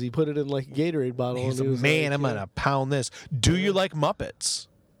did because he put it in like a Gatorade bottle. He's and he a was man. like, I'm gonna pound this. Do you like Muppets?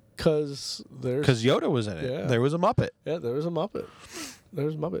 Because Because Yoda was in it. Yeah. There was a Muppet. Yeah, there was a Muppet.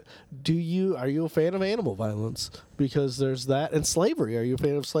 There's a Muppet. Are you a fan of animal violence? Because there's that, and slavery. Are you a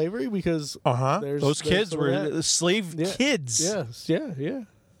fan of slavery? Because Those kids some of were that. slave kids. Yes, yeah.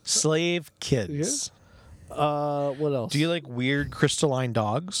 Slave kids. What else? Do you like weird crystalline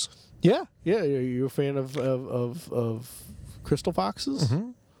dogs? Yeah. Are you a fan of crystal foxes? Mm-hmm.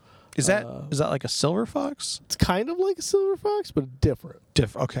 Is that like a silver fox? It's kind of like a silver fox, but different.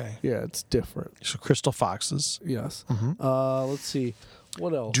 Okay. Yeah, it's different. So crystal foxes. Yes. Let's see.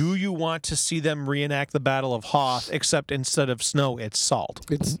 What else? Do you want to see them reenact the Battle of Hoth, except instead of snow, it's salt?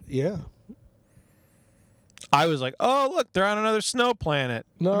 It's I was like, oh, look, they're on another snow planet.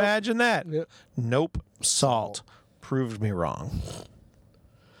 No. Imagine that. Yep. Nope. Salt. Proved me wrong.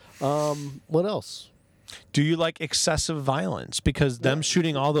 What else? Do you like excessive violence? Because them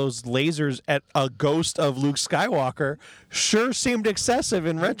shooting all those lasers at a ghost of Luke Skywalker sure seemed excessive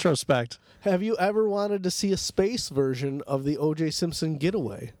in retrospect. Have you ever wanted to see a space version of the O.J. Simpson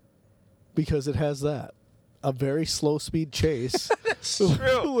getaway? Because it has that. A very slow speed chase.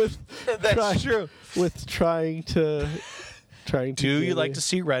 True. That's true. With trying to Do you like to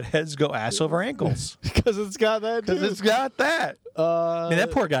see redheads go ass over ankles? Because it's got that too. Because it's got that. Man, that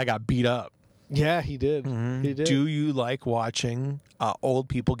poor guy got beat up. Yeah, he did. He did. Do you like watching old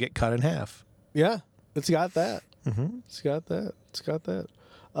people get cut in half? Yeah, it's got that. It's got that. It's got that.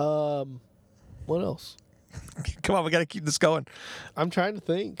 What else? Come on, we got to keep this going. I'm trying to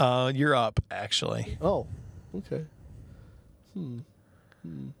think. You're up, actually. Oh, okay.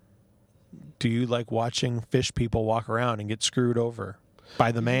 Do you like watching fish people walk around and get screwed over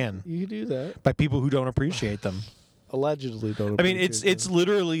by the man, You do that. by people who don't appreciate them? Allegedly, don't. I mean, appreciate it's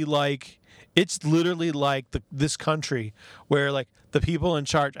literally like this country where like the people in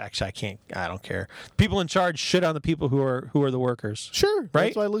charge. Actually, I don't care. People in charge shit on the people who are the workers. Sure, Right?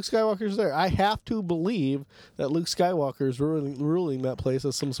 That's why Luke Skywalker's there. I have to believe that Luke Skywalker is ruling that place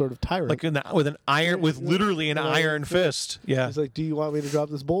as some sort of tyrant. Like with literally an iron fist. Yeah, He's like, "Do you want me to drop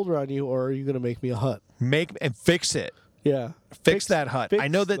this boulder on you, or are you going to make me a hut?" make and fix it. Yeah, Fix that hut. fix I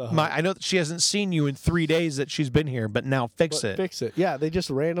know the that hut. I know that she hasn't seen you in 3 days that she's been here, but now fix But it. Fix it. Yeah, they just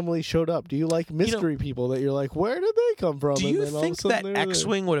randomly showed up. Do you like mystery people that you're like, where did they come from? Do And you then all of a think sudden that they're there.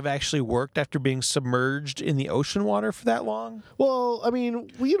 X-wing would have actually worked after being submerged in the ocean water for that long? Well, I mean,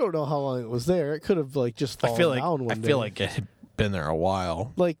 you don't know how long it was there. It could have like just fallen down one day. it had been there a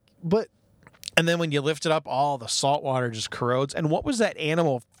while. like, but And then when you lift it up, all the salt water just corrodes. And what was that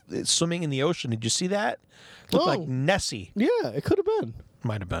animal swimming in the ocean? Did you see that? Looked like Oh. Nessie. yeah, it could have been.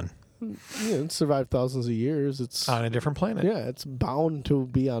 Might have been Yeah, it survived thousands of years. It's on a different planet. yeah, it's bound to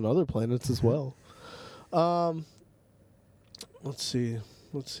be on other planets as well. Let's see.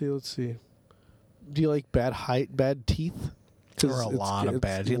 Do you like bad teeth? There were a lot of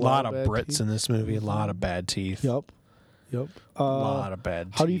bad teeth. A lot of Brits teeth. in this movie. A lot of bad teeth. Yep. A lot of bad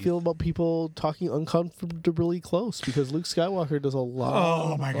teeth. How do you feel about people talking uncomfortably close? Because Luke Skywalker does a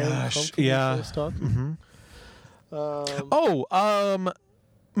lot. Oh, my of gosh. uncomfortable Yeah. close talking.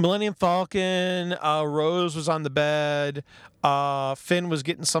 Millennium Falcon, Rose was on the bed, Finn was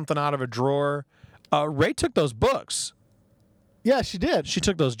getting something out of a drawer. Rey took those books. Yeah, she did. She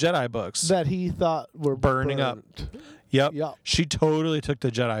took those Jedi books. That he thought were Burning up. burnt. Yep. Yep. She totally took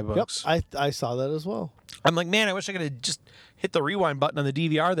the Jedi Yep, books. I saw that as well. I'm like, man, I wish I could have just hit the rewind button on the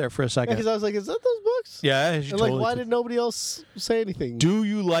DVR there for a Yeah, second. because I was like, is that those books? Yeah, she And totally like, why took- did nobody else say anything? Do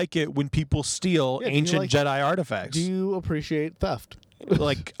you like it when people steal Yeah, do you ancient like- Jedi artifacts? Do you appreciate theft?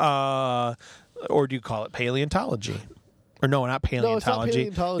 Like, or do you call it paleontology? Or no, not No, it's not paleontology.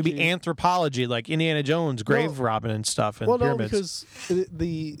 It'd paleontology. be anthropology, like Indiana Jones, grave robbing and stuff, and Well, no, pyramids. because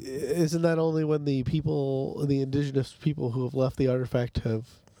isn't that only when the indigenous people who have left the artifact have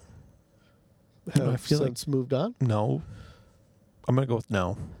I feel like- since moved on? No, I'm gonna go with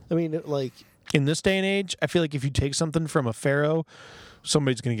no. I mean, like, In this day and age, I feel like if you take something from a pharaoh,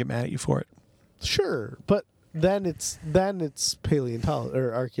 somebody's gonna get mad at you for it. sure, but then it's paleontology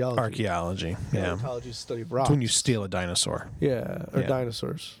or archaeology. Archaeology, yeah. Paleontology is study of It's rocks. when you steal a dinosaur. yeah, or Yeah.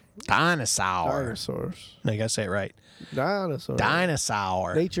 dinosaurs. Dinosaur. Dinosaurs. I gotta say it right. Dinosaurs.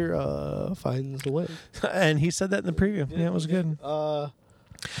 Dinosaur. Nature finds a way. And he said that in the preview. Yeah, it was good. All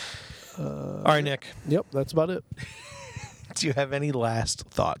right, Nick. Yep, that's about it. Do you have any last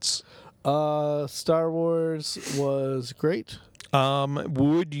thoughts? Star Wars was great.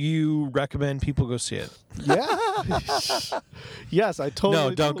 Would you recommend people go see it? Yeah. Yes, I totally.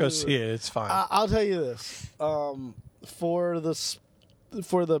 No, don't go totally see would. it. It's fine. I'll tell you this.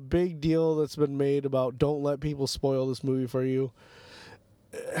 For the big deal that's been made about don't let people spoil this movie for you.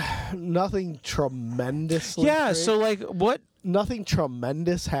 Nothing tremendously. yeah. great. So like, what? nothing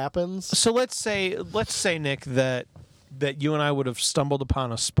tremendous happens. So let's say Nick that you and I would have stumbled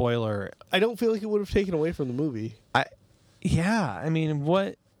upon a spoiler. I don't feel like it would have taken away from the movie. I mean,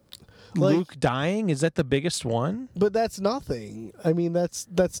 what? Like- Luke dying, is that the biggest one? But that's nothing. I mean,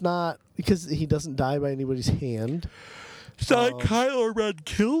 that's not because he doesn't die by anybody's hand. It's not like Kylo Ren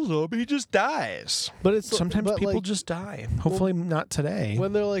kills him; he just dies. But it's Sometimes but people like, just die. Hopefully, not today.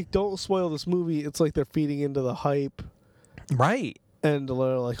 when they're like, "Don't spoil this movie," it's like they're feeding into the hype, Right. and they're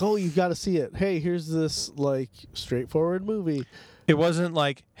like, "Oh, you've got to see it. Hey, here's this like straightforward movie." It wasn't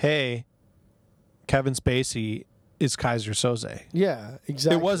like, hey, Kevin Spacey is Kaiser Soze. Yeah,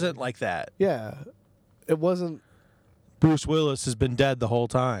 exactly. It wasn't like that. Yeah, it wasn't Bruce Willis has been dead the whole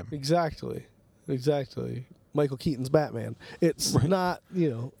time. exactly. Michael Keaton's Batman. It's not,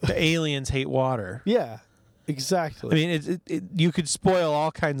 The aliens hate water. Yeah, exactly. I mean, you could spoil all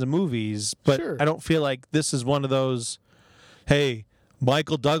kinds of movies, but Sure. I don't feel like this is one of those, hey,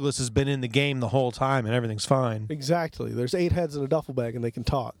 Michael Douglas has been in the game the whole time and everything's fine. Exactly. There's 8 heads in a duffel bag and they can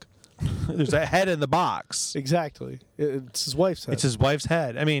talk. There's a head in the box. Exactly. It's his wife's head. It's his wife's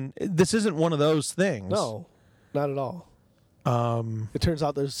head. I mean, this isn't one of those things. No, not at all. It turns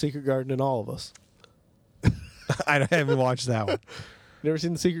out there's a secret garden in all of us. I haven't watched that one. You never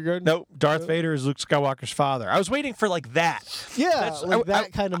seen The Secret Garden? Nope. Darth Vader is Luke Skywalker's father. I was waiting for like that. Yeah,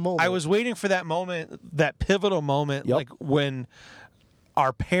 that kind of moment. I was waiting for that moment, that pivotal moment, Yep. like when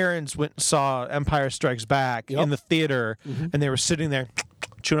our parents went and saw Empire Strikes Back Yep. in the theater, and they were sitting there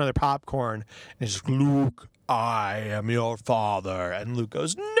chewing on their popcorn, and it's just, Luke, I am your father. And Luke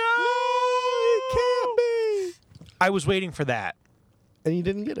goes, no, it can't be. I was waiting for that. And you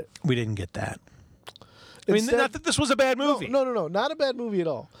didn't get it. We didn't get that. I mean, Instead- not that this was a bad movie, No, not a bad movie at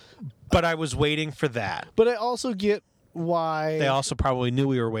all. but I was waiting for that. But I also get why. They also probably knew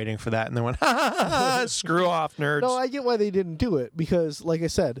we were waiting for that, and they went, ha, ha, ha, ha, screw off, nerds. No, I get why they didn't do it because, like I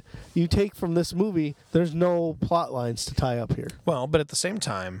said, you take from this movie, there's no plot lines to tie up here. Well, but at the same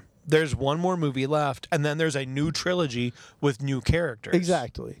time, there's one more movie left, and then there's a new trilogy with new characters.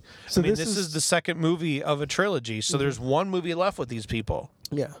 Exactly. So I mean, this is the second movie of a trilogy, so there's one movie left with these people,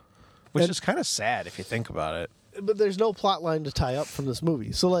 yeah. which And- is kind of sad if you think about it. But there's no plot line to tie up from this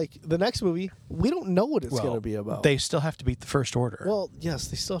movie. So, like, the next movie, we don't know what it's Well, going to be about. They still have to beat the First Order. Well, yes,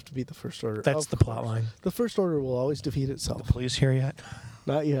 they still have to beat the First Order. That's of the plot course. line. The First Order will always defeat itself. Police here yet?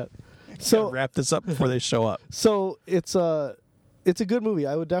 Not yet. So So, wrap this up before they show up. so it's a good movie.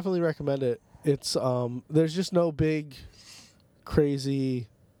 I would definitely recommend it. It's there's just no big, crazy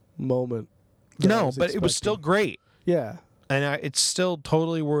moment. that I No, was but it was still expecting. great. Yeah. And it's still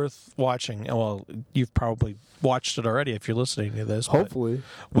totally worth watching. Well, you've probably watched it already if you're listening to this. but Hopefully.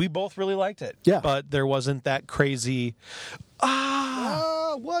 we both really liked it. Yeah. But there wasn't that crazy,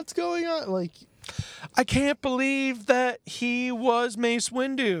 What's going on? Like, I can't believe that he was Mace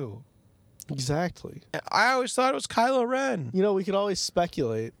Windu. exactly. I always thought it was Kylo Ren. You know, we could always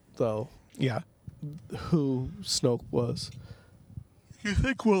speculate, though, Yeah. who Snoke was. You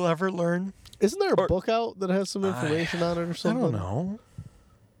think we'll ever learn? Isn't there a Or- book out that has some information on it or I something? don't know.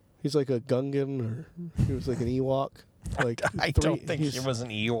 He's like a Gungan, or he was like an Ewok. Like I three- don't think he was an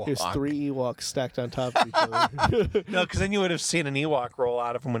Ewok. There's 3 Ewoks stacked on top of each other. No, because then you would have seen an Ewok roll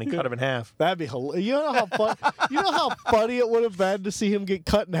out of him when he cut him in half. That'd be hilarious. You know how funny it would have been to see him get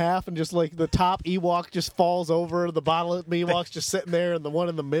cut in half and just like the top Ewok just falls over, the bottom Ewok's just sitting there, and the one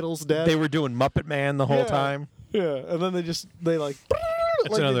in the middle's dead. They were doing Muppet Man the whole Yeah. time. Yeah, and then they like.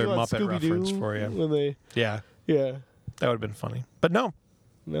 That's like they another do on Muppet Scooby-Doo reference for you. When they, Yeah, yeah, that would have been funny. But no,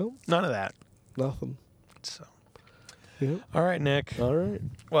 no, none of that. nothing. So, Yeah. all right, Nick. All right.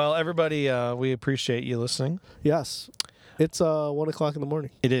 Well, everybody, we appreciate you listening. Yes, it's 1:00 in the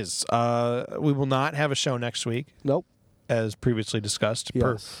morning. It is. We will not have a show next week, Nope. as previously discussed,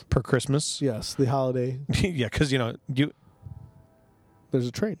 Yes. per Christmas. Yes, the holiday. Yeah, because you There's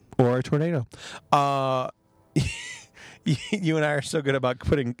a train. or a tornado. You and I are so good about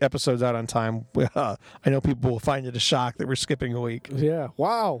putting episodes out on time. I know people will find it a shock that we're skipping a week. Yeah.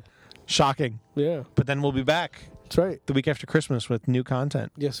 Wow. Shocking. Yeah. But then we'll be back That's right. the week after Christmas with new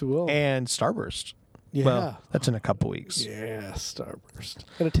content Yes, we will. and Starburst. yeah. Well, that's in a couple weeks. Yeah, Starburst.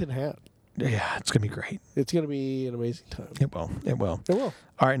 And a tin hat. Yeah, it's gonna be great. It's going to be an amazing time. It will. It will. It will.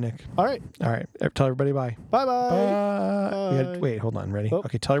 All right, Nick. All right. All right. Tell everybody bye. Bye-bye. Bye. Bye. Wait, hold on. Ready? Oh.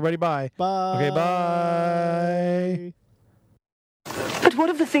 Okay, tell everybody bye. Bye. Okay, bye. But what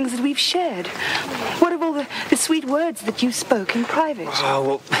of the things that we've shared? What of all the sweet words that you spoke in private?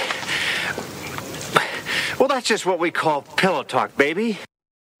 Oh, well, that's just what we call pillow talk, baby.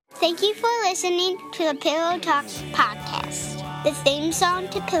 Thank you for listening to the Pillow Talk podcast. The theme song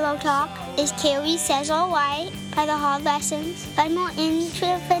to Pillow Talk is Carrie Says All Right by the Hard Lessons. Find more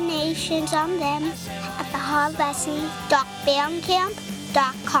information on them at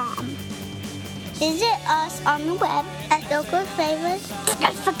thehardlessons.bandcamp.com. Visit us on the web at localflavors.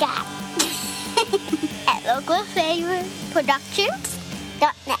 I forgot. at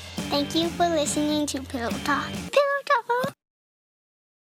localflavorproductions.net. Thank you for listening to Pillow Talk.